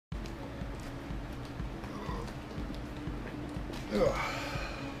Ugh.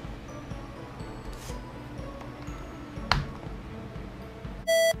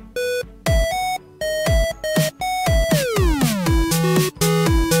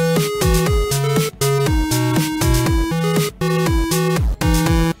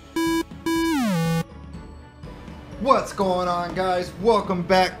 What's going on, guys? Welcome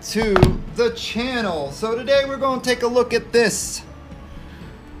back to the channel. So today we're going to take a look at this.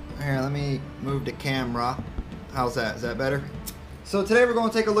 Here, let me move the camera. How's that? Is that better? So today we're going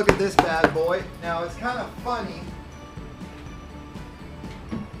to take a look at this bad boy. Now it's kind of funny.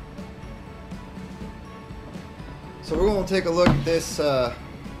 So we're going to take a look at this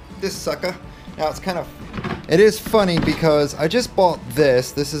this sucker. Now it is funny because I just bought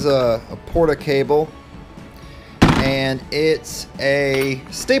this. This is a Porta cable. And it's a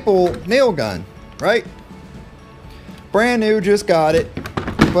staple nail gun, right? Brand new, just got it.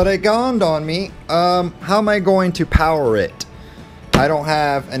 But it dawned on me, how am I going to power it? I don't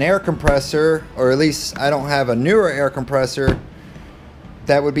have an air compressor, or at least I don't have a newer air compressor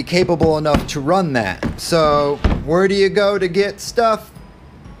that would be capable enough to run that. So where do you go to get stuff?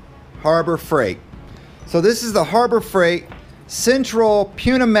 Harbor Freight. So this is the Harbor Freight Central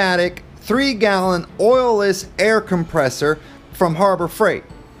Pneumatic 3-gallon oilless air compressor from Harbor Freight.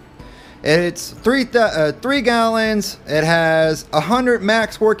 It's 3 gallons. It has 100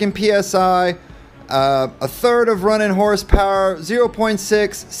 max working PSI, a third of running horsepower, 0.6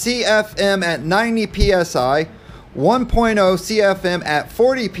 CFM at 90 PSI, 1.0 CFM at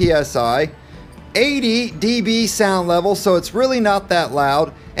 40 PSI, 80 dB sound level, so it's really not that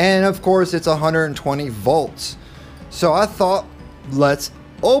loud, and of course it's 120 volts. So I thought, let's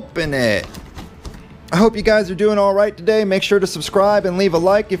open it. I hope you guys are doing all right today. Make sure to subscribe and leave a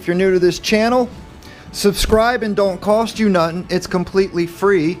like if you're new to this channel. Subscribe and don't cost you nothing. It's completely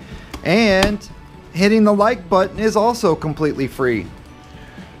free, and hitting the like button is also completely free.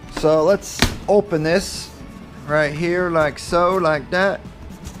 So let's open this right here, like so, like that.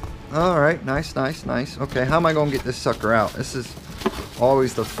 All right, nice. Okay, how am I gonna get this sucker out? This is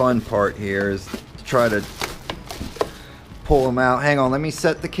always the fun part here, is to try to pull them out. Hang on, let me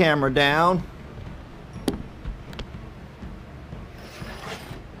set the camera down.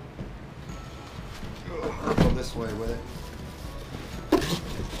 I'll go this way with it.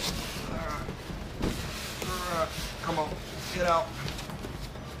 Come on, get out.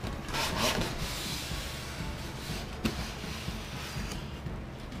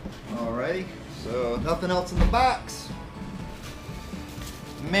 Alrighty, so nothing else in the box.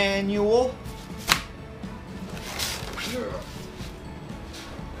 Manual. See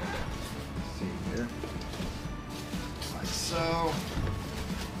here, like so.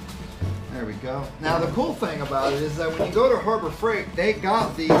 There we go. Now the cool thing about it is that when you go to Harbor Freight, they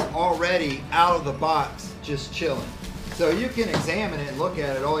got these already out of the box, just chilling. So you can examine it and look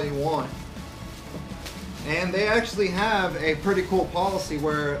at it all you want. And they actually have a pretty cool policy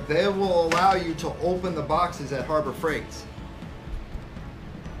where they will allow you to open the boxes at Harbor Freights.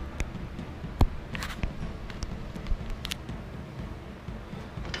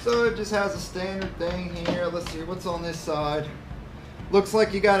 So it just has a standard thing here. Let's see what's on this side. Looks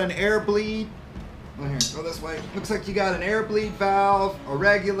like you got an air bleed. Oh, here, go this way. Looks like you got an air bleed valve, a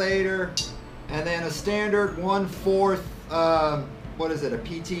regulator, and then a standard 1/4. What is it? A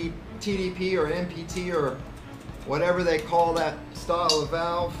TDP or MPT or whatever they call that style of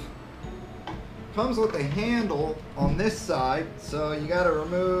valve. Comes with a handle on this side, so you got to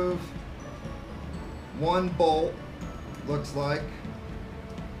remove one bolt. Looks like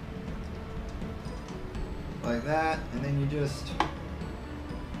that, and then you just,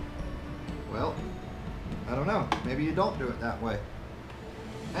 well, I don't know, maybe you don't do it that way.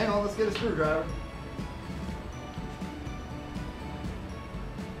 Hang on, let's get a screwdriver.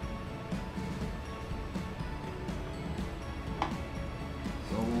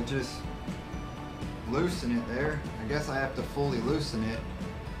 So we'll just loosen it there. I guess I have to fully loosen it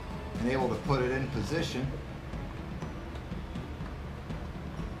and able to put it in position.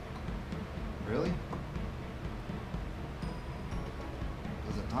 Really?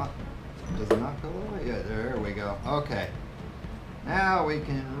 Does it not go all the way? Yeah, there we go. Okay. Now we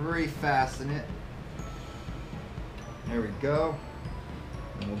can refasten it. There we go.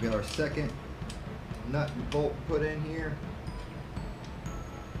 And we'll get our second nut and bolt put in here.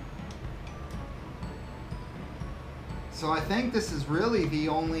 So I think this is really the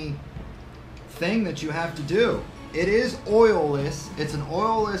only thing that you have to do. It is oilless. It's an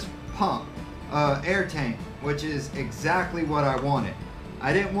oilless pump, air tank, which is exactly what I wanted.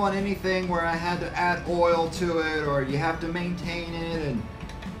 I didn't want anything where I had to add oil to it, or you have to maintain it and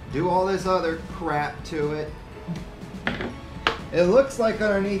do all this other crap to it. It looks like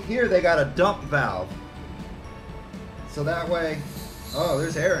underneath here they got a dump valve. So that way, oh,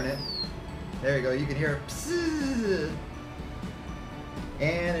 there's air in it. There you go, you can hear it. Psst.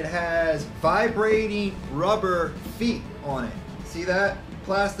 And it has vibrating rubber feet on it. See that?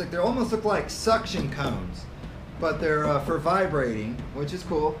 Plastic, they almost look like suction cones, but they're for vibrating, which is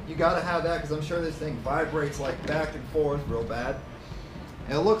cool. You gotta have that because I'm sure this thing vibrates like back and forth real bad.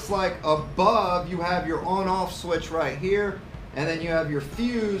 And it looks like above you have your on-off switch right here, and then you have your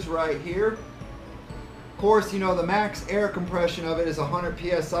fuse right here. Of course, you know the max air compression of it is 100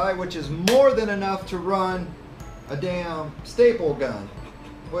 psi, which is more than enough to run a damn staple gun,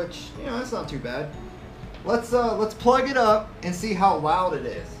 which, you know, that's not too bad. Let's plug it up and see how loud it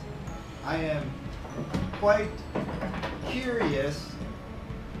is. I am quite curious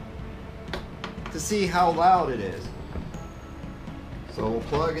to see how loud it is. So we'll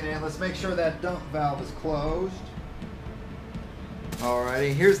plug it in. Let's make sure that dump valve is closed.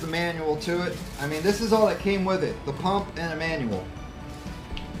 Alrighty, here's the manual to it. I mean, this is all that came with it, the pump and a manual.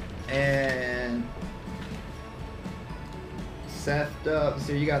 And set up,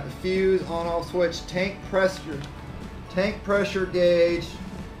 so you got the fuse, on-off switch, tank pressure gauge,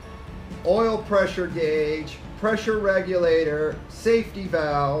 oil pressure gauge, pressure regulator, safety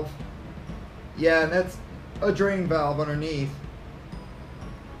valve. Yeah, and that's a drain valve underneath.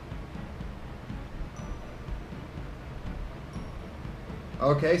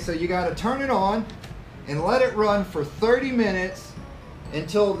 Okay, so you got to turn it on and let it run for 30 minutes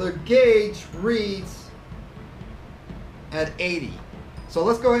until the gauge reads at 80. So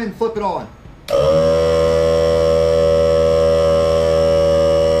let's go ahead and flip it on.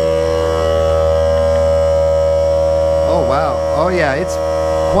 Oh wow. Oh yeah, it's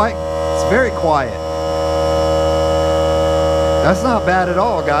very quiet. That's not bad at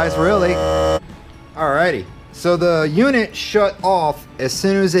all, guys, really. Alrighty. So the unit shut off as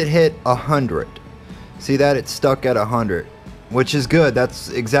soon as it hit 100. See that? It's stuck at 100, which is good. That's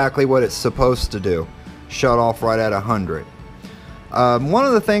exactly what it's supposed to do. Shut off right at 100. One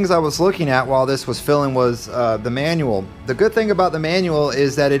of the things I was looking at while this was filling was the manual. The good thing about the manual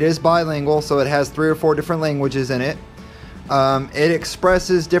is that it is bilingual, so it has 3 or 4 different languages in it. It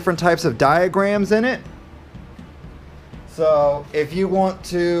expresses different types of diagrams in it. So if you want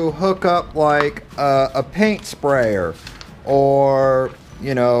to hook up like a paint sprayer or,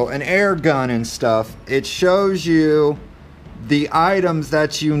 you know, an air gun and stuff, it shows you the items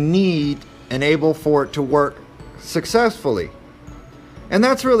that you need and able for it to work successfully. And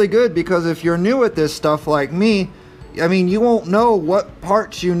that's really good because if you're new at this stuff like me, I mean, you won't know what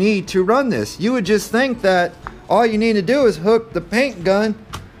parts you need to run this. You would just think that all you need to do is hook the paint gun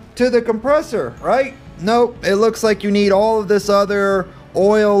to the compressor, right? Nope, it looks like you need all of this other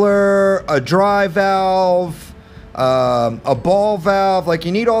oiler, a dry valve, a ball valve. Like,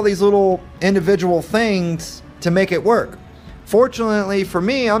 you need all these little individual things to make it work. Fortunately for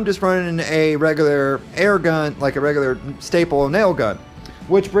me, I'm just running a regular air gun, like a regular staple nail gun.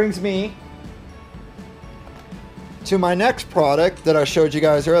 Which brings me to my next product that I showed you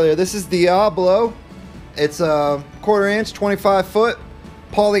guys earlier. This is the Diablo. It's a 1/4 inch, 25 foot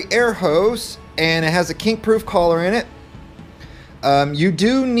poly air hose, and it has a kink-proof collar in it. You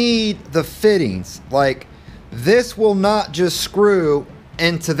do need the fittings. Like, this will not just screw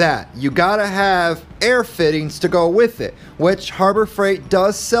into that. You gotta have air fittings to go with it, which Harbor Freight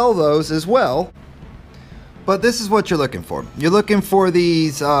does sell those as well. But this is what you're looking for. You're looking for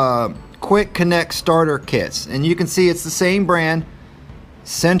these quick connect starter kits, and you can see it's the same brand,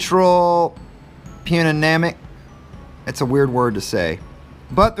 Central Pneumatic. It's a weird word to say,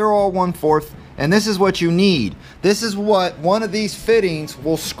 but they're all 1/4. And this is what you need. This is what one of these fittings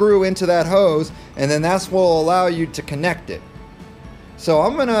will screw into that hose, and then that's what will allow you to connect it. So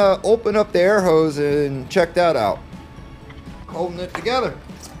I'm gonna open up the air hose and check that out. Holding it together.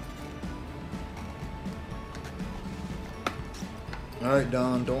 Alright,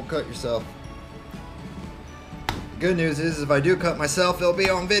 Don, don't cut yourself. Good news is, if I do cut myself, it'll be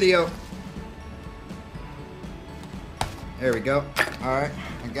on video. There we go. Alright,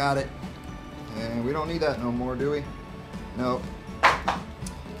 I got it. And we don't need that no more, do we? No.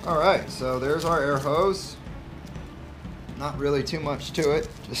 Alright, so there's our air hose. Not really too much to it,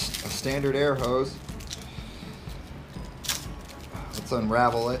 just a standard air hose. Let's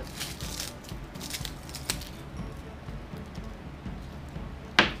unravel it.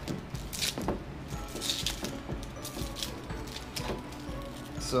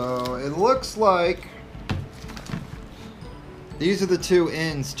 So it looks like these are the 2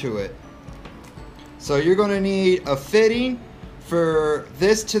 ends to it. So you're going to need a fitting for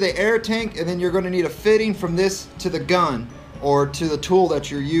this to the air tank, and then you're going to need a fitting from this to the gun or to the tool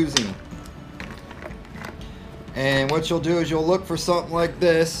that you're using. And what you'll do is you'll look for something like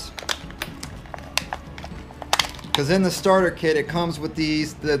this, because in the starter kit it comes with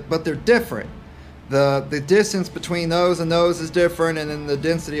these, but they're different. The distance between those and those is different, and then the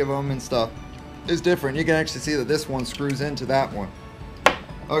density of them and stuff is different. You can actually see that this one screws into that one.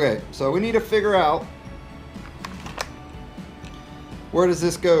 Okay, so we need to figure out, where does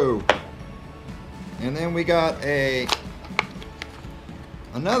this go? And then we got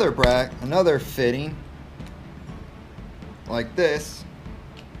another fitting like this.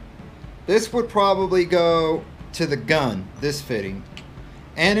 This would probably go to the gun, this fitting.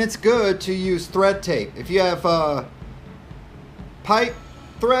 And it's good to use thread tape. If you have pipe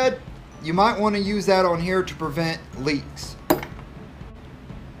thread, you might want to use that on here to prevent leaks.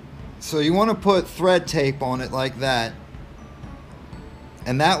 So you want to put thread tape on it like that,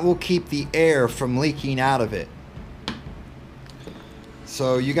 and that will keep the air from leaking out of it.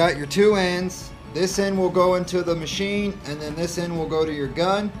 So you got your two ends. This end will go into the machine, and then this end will go to your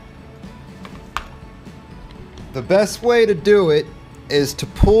gun. The best way to do it is to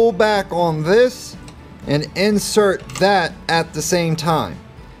pull back on this and insert that at the same time,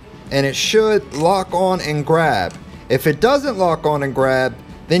 and it should lock on and grab. If it doesn't lock on and grab,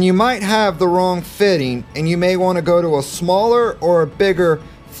 then you might have the wrong fitting, and you may want to go to a smaller or a bigger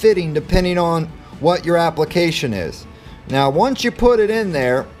fitting depending on what your application is. Now once you put it in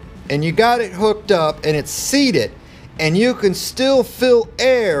there and you got it hooked up and it's seated and you can still feel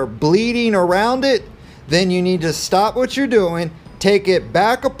air bleeding around it, then you need to stop what you're doing, take it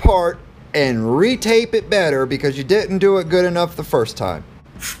back apart, and retape it better because you didn't do it good enough the first time.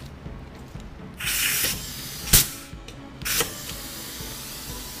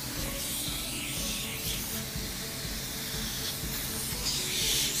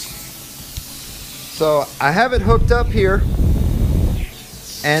 So I have it hooked up here,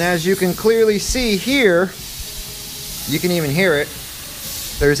 and as you can clearly see here, you can even hear it,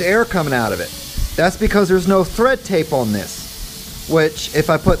 there's air coming out of it. That's because there's no thread tape on this, which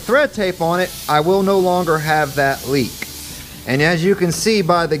if I put thread tape on it, I will no longer have that leak. And as you can see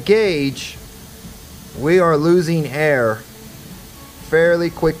by the gauge, we are losing air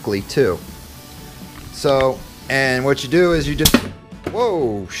fairly quickly too. So, and what you do is you just,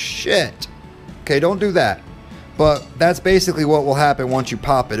 whoa, shit. Okay, don't do that. But that's basically what will happen once you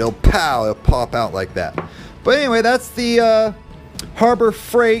pop it. It'll pop out like that. But anyway, that's the Harbor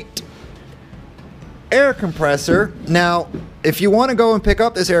Freight air compressor. Now, if you want to go and pick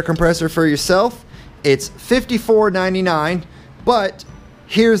up this air compressor for yourself, it's $54.99. But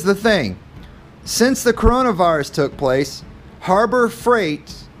here's the thing. Since the coronavirus took place, Harbor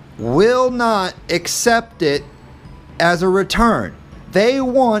Freight will not accept it as a return. They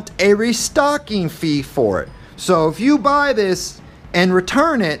want a restocking fee for it. So if you buy this and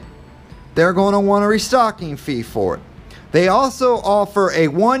return it, they're going to want a restocking fee for it. They also offer a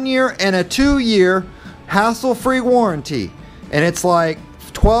 1-year and a 2-year hassle-free warranty. And it's like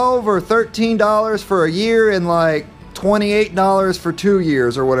 $12 or $13 for a year and like $28 for 2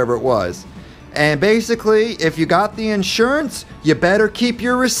 years or whatever it was. And basically, if you got the insurance, you better keep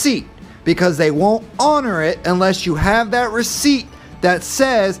your receipt, because they won't honor it unless you have that receipt that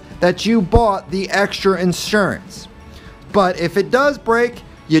says that you bought the extra insurance. But if it does break,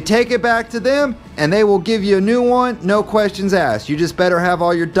 you take it back to them and they will give you a new one, no questions asked. You just better have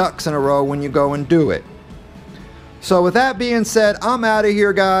all your ducks in a row when you go and do it. So with that being said, I'm out of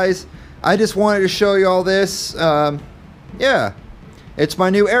here, guys. I just wanted to show you all this. Yeah, it's my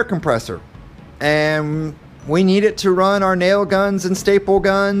new air compressor, and we need it to run our nail guns and staple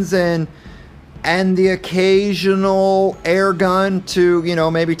guns and the occasional air gun to, you know,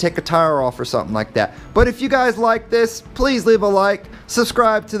 maybe take a tire off or something like that. But if you guys like this, please leave a like,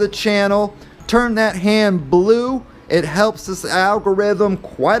 subscribe to the channel, turn that hand blue. It helps this algorithm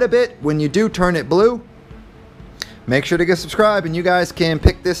quite a bit when you do turn it blue. Make sure to get subscribed, and you guys can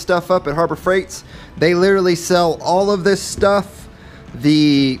pick this stuff up at Harbor Freights. They literally sell all of this stuff,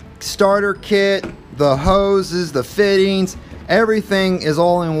 the starter kit, the hoses, the fittings. Everything is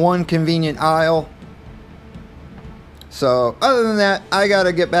all in one convenient aisle. So other than that, I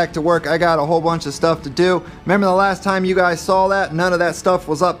gotta get back to work. I got a whole bunch of stuff to do. Remember the last time you guys saw that? None of that stuff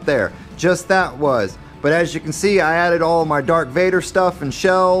was up there. Just that was. But as you can see, I added all of my Darth Vader stuff and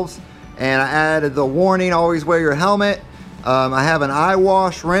shelves. And I added the warning, always wear your helmet. I have an eye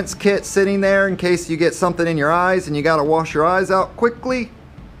wash rinse kit sitting there in case you get something in your eyes and you gotta wash your eyes out quickly.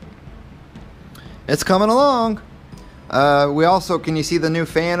 It's coming along. We also, can you see the new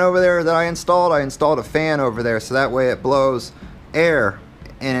fan over there that I installed? I installed a fan over there so that way it blows air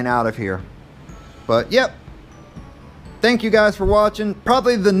in and out of here. But yep, thank you guys for watching.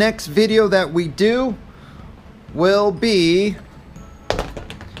 Probably the next video that we do will be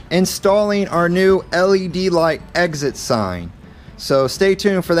installing our new LED light exit sign. So stay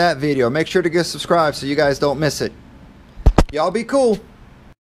tuned for that video. Make sure to get subscribed so you guys don't miss it. Y'all be cool.